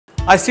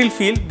I still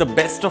feel the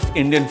best of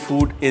Indian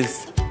food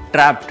is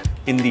trapped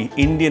in the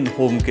Indian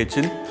home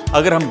kitchen.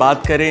 अगर हम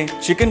बात करें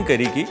chicken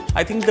curry की,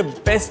 I think the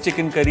best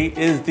chicken curry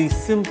is the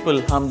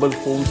simple, humble,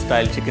 home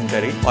style chicken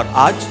curry. और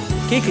आज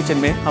के kitchen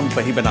में हम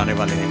वही बनाने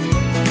वाले हैं.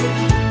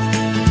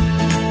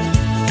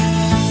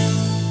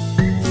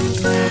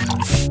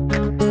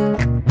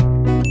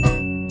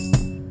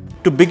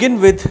 To begin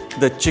with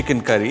the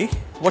chicken curry,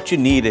 what you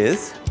need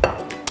is,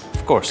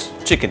 of course,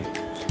 chicken.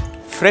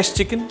 Fresh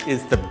chicken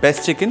is the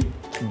best chicken,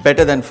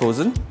 better than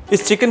frozen.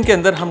 इस चिकन के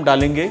अंदर हम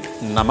डालेंगे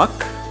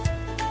नमक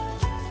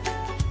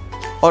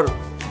और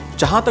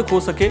जहाँ तक हो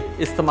सके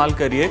इस्तेमाल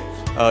करिए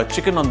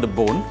chicken on the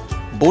bone.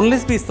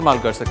 Boneless भी इस्तेमाल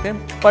कर सकते हैं,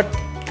 बट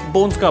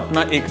बोन्स का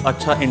अपना एक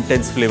अच्छा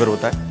इंटेंस फ्लेवर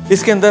होता है.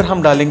 इसके अंदर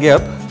हम डालेंगे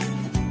अब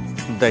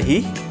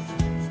दही,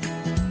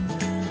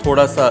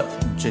 थोड़ा सा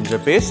ginger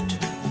paste,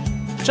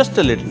 just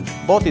a little,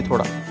 बहुत ही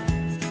थोड़ा,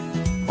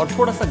 और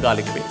थोड़ा सा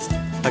garlic paste,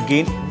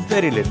 again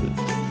very little.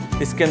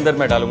 इसके अंदर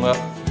मैं डालूंगा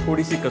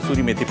थोड़ी सी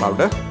कसूरी मेथी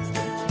पाउडर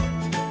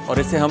और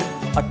इसे हम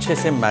अच्छे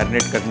से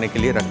मैरिनेट करने के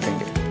लिए रख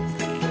देंगे.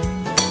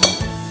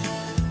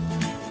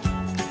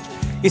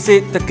 इसे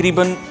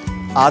तकरीबन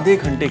आधे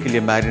घंटे के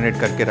लिए मैरिनेट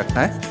करके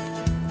रखना है.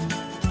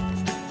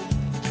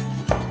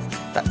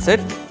 That's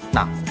it.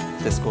 Now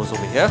this goes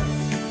over here.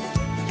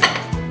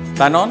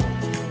 Pan on.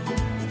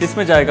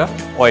 इसमें जाएगा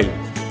ऑयल.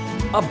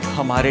 अब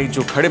हमारे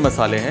जो खड़े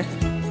मसाले हैं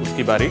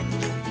उसकी बारी.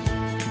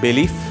 बे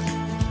लीफ,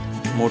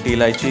 मोटी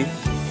इलायची,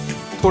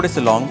 थोड़े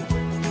से लौंग,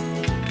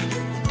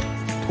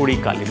 थोड़ी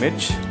काली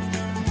मिर्च,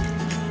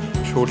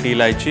 छोटी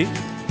इलायची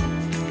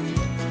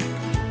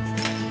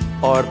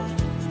और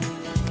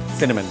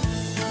सिनेमन.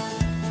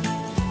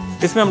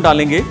 इसमें हम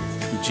डालेंगे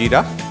जीरा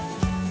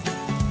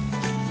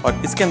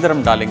और इसके अंदर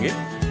हम डालेंगे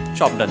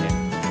चॉप्ड अनियन.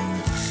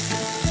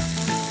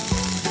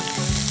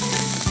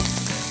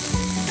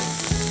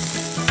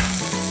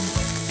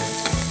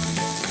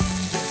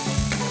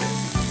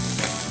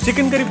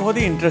 चिकन करी बहुत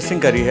ही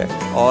इंटरेस्टिंग करी है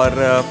और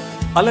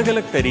अलग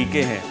अलग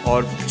तरीके हैं.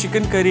 और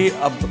चिकन करी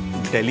अब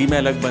दिल्ली में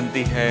अलग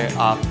बनती है,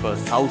 आप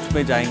साउथ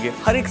में जाएंगे,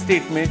 हर एक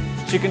स्टेट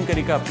में चिकन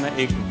करी का अपना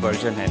एक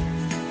वर्जन है.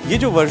 ये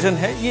जो वर्जन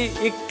है ये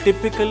एक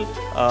typical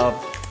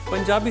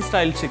Punjabi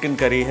style chicken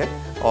curry है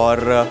और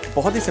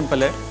बहुत ही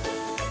सिंपल है.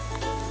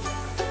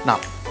 ना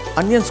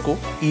अनियंस को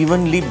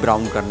इवनली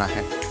ब्राउन करना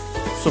है,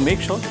 सो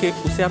मेक श्योर कि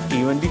उसे आप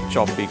इवनली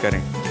चॉप भी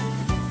करें.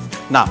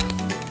 ना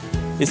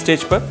इस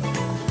स्टेज पर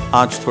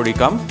आंच थोड़ी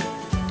कम.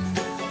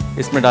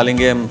 इसमें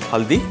डालेंगे हम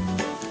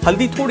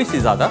हल्दी थोड़ी सी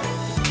ज़्यादा,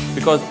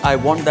 because I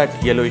want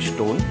that yellowish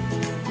tone.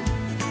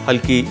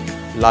 हल्की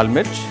लाल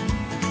मिर्च,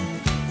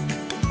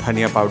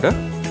 धनिया पाउडर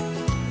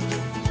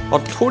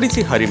और थोड़ी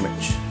सी हरी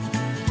मिर्च.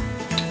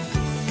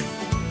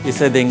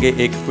 इसे देंगे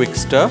एक क्विक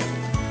स्टर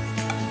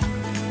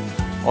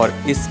और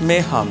इसमें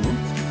हम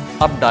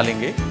अब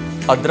डालेंगे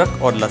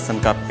अदरक और लहसुन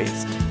का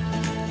paste.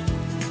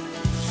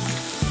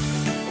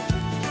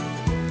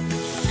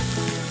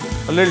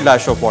 A little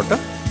dash of water.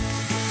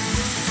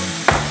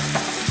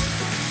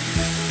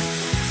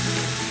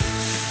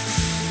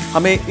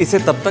 हमें इसे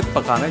तब तक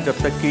पकाना है जब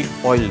तक कि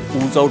ऑयल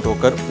ऊज आउट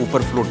होकर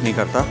ऊपर फ्लोट नहीं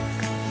करता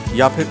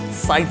या फिर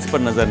साइड्स पर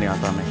नजर नहीं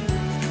आता हमें.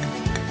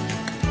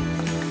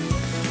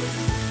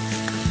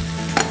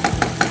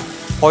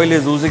 Oil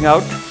is oozing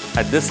out.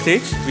 At this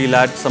stage, we'll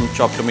add some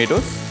chopped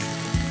tomatoes.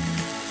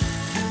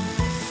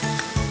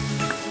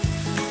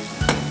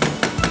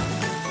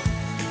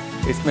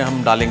 इसमें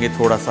हम डालेंगे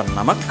थोड़ा सा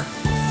नमक,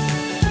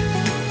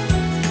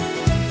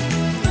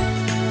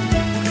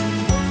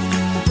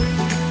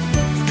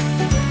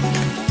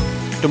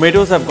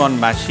 टोमेटोज हैव गॉन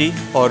मैशी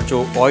और जो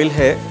ऑयल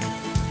है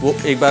वो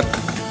एक बार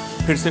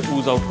फिर से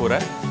ऊज आउट हो रहा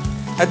है.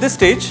 एट दिस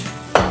स्टेज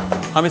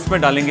हम इसमें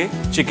डालेंगे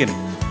chicken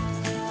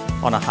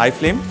on a high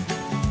flame.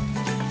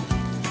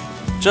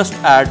 Just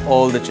add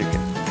all the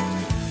chicken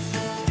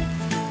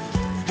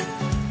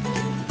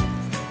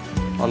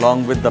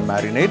along with the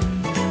marinade.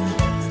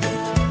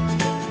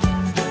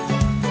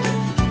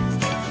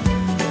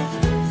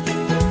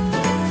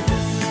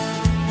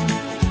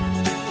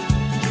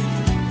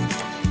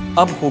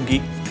 अब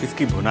होगी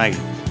इसकी भुनाई.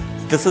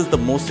 This is the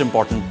most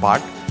important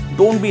part.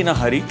 Don't be in a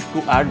hurry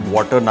to add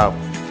water now,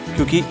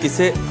 क्योंकि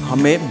इसे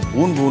हमें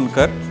भून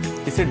कर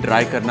इसे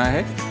ड्राई करना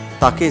है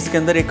ताकि इसके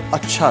अंदर एक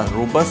अच्छा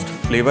रोबस्ट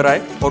फ्लेवर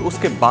आए और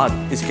उसके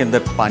बाद इसके अंदर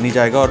पानी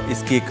जाएगा और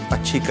इसकी एक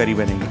अच्छी करी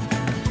बनेगी.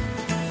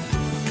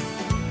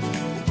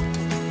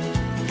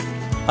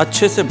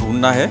 अच्छे से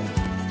भूनना है.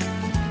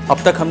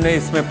 अब तक हमने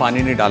इसमें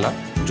पानी नहीं डाला.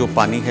 जो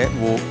पानी है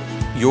वो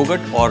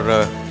योगर्ट और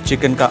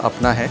चिकन का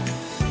अपना है.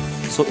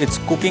 So it's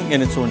cooking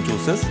in its own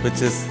juices,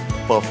 which is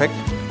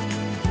perfect.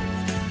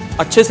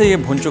 अच्छे से ये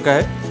भुन चुका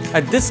है.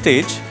 At this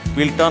stage,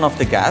 we'll turn off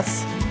the gas.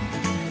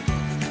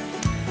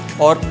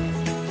 और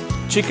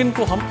चिकन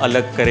को हम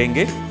अलग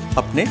करेंगे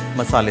अपने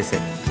मसाले से.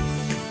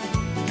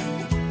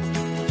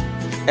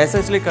 ऐसा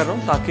इसलिए कर रहा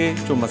हूँ ताकि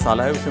जो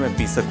मसाला है उसे मैं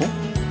पीस सकूँ.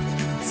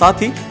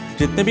 साथ ही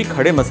जितने भी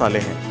खड़े मसाले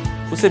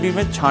हैं उसे भी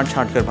मैं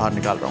छांट कर बाहर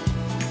निकाल रहा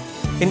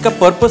हूँ. इनका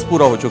पर्पस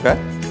पूरा हो चुका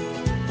है.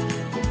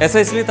 ऐसा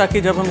इसलिए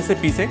ताकि जब हम इसे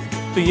पीसें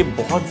तो ये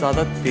बहुत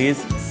ज़्यादा तेज़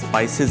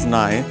स्पाइसेस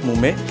ना आए मुंह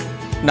में,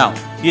 नाउ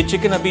ये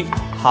चिकन अभी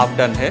हाफ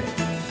डन है,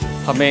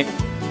 हमें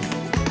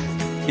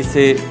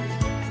इसे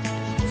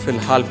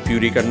फिलहाल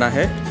प्यूरी करना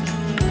है,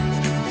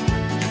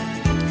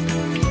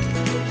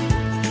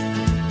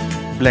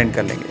 ब्लेंड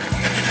कर लेंगे।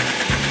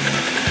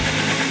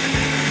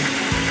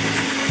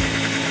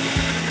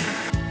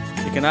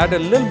 You can add a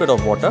little bit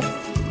of water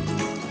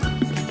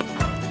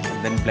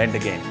and then blend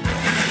again.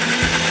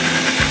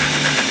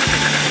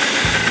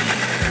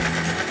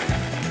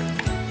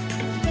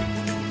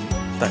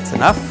 That's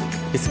enough.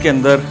 इसके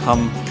अंदर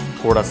हम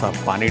थोड़ा सा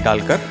पानी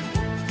डालकर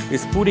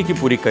इस पूरी की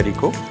पूरी करी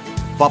को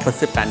वापस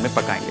से पैन में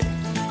पकाएंगे।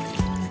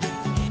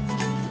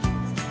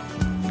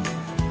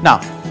 Now,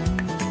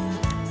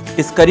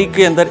 इस करी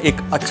के अंदर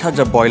एक अच्छा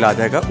जब बॉईल आ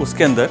जाएगा,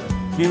 उसके अंदर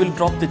we will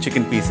drop the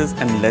chicken pieces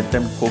and let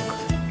them cook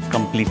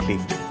completely.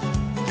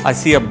 I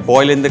see a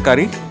boil in the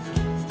curry.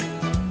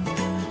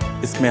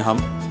 इसमें हम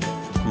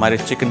हमारे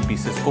चिकन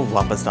पीसेस को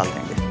वापस डाल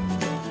देंगे।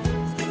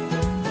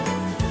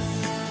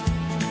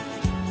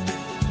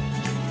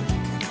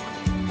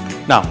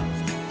 Now,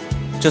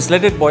 just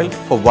let it boil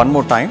for one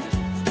more time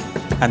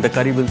and the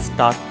curry will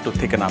start to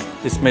thicken up.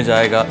 इसमें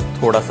जाएगा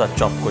थोड़ा सा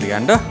chopped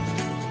coriander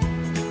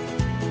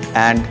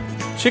and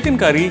chicken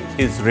curry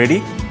is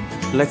ready.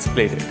 Let's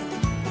plate it.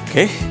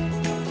 Okay.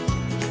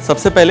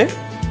 सबसे पहले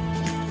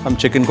हम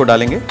चिकन को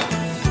डालेंगे।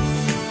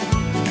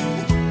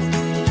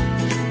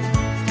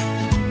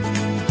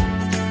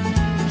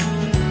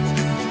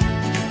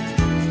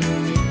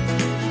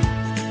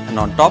 And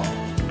on top,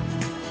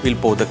 we'll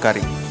pour the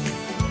curry.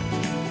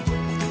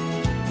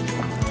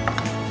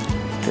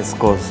 This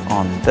goes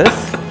on this.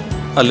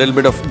 A little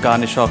bit of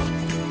garnish of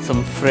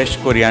some fresh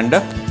coriander.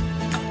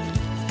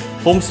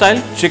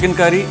 Homestyle chicken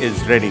curry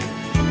is ready.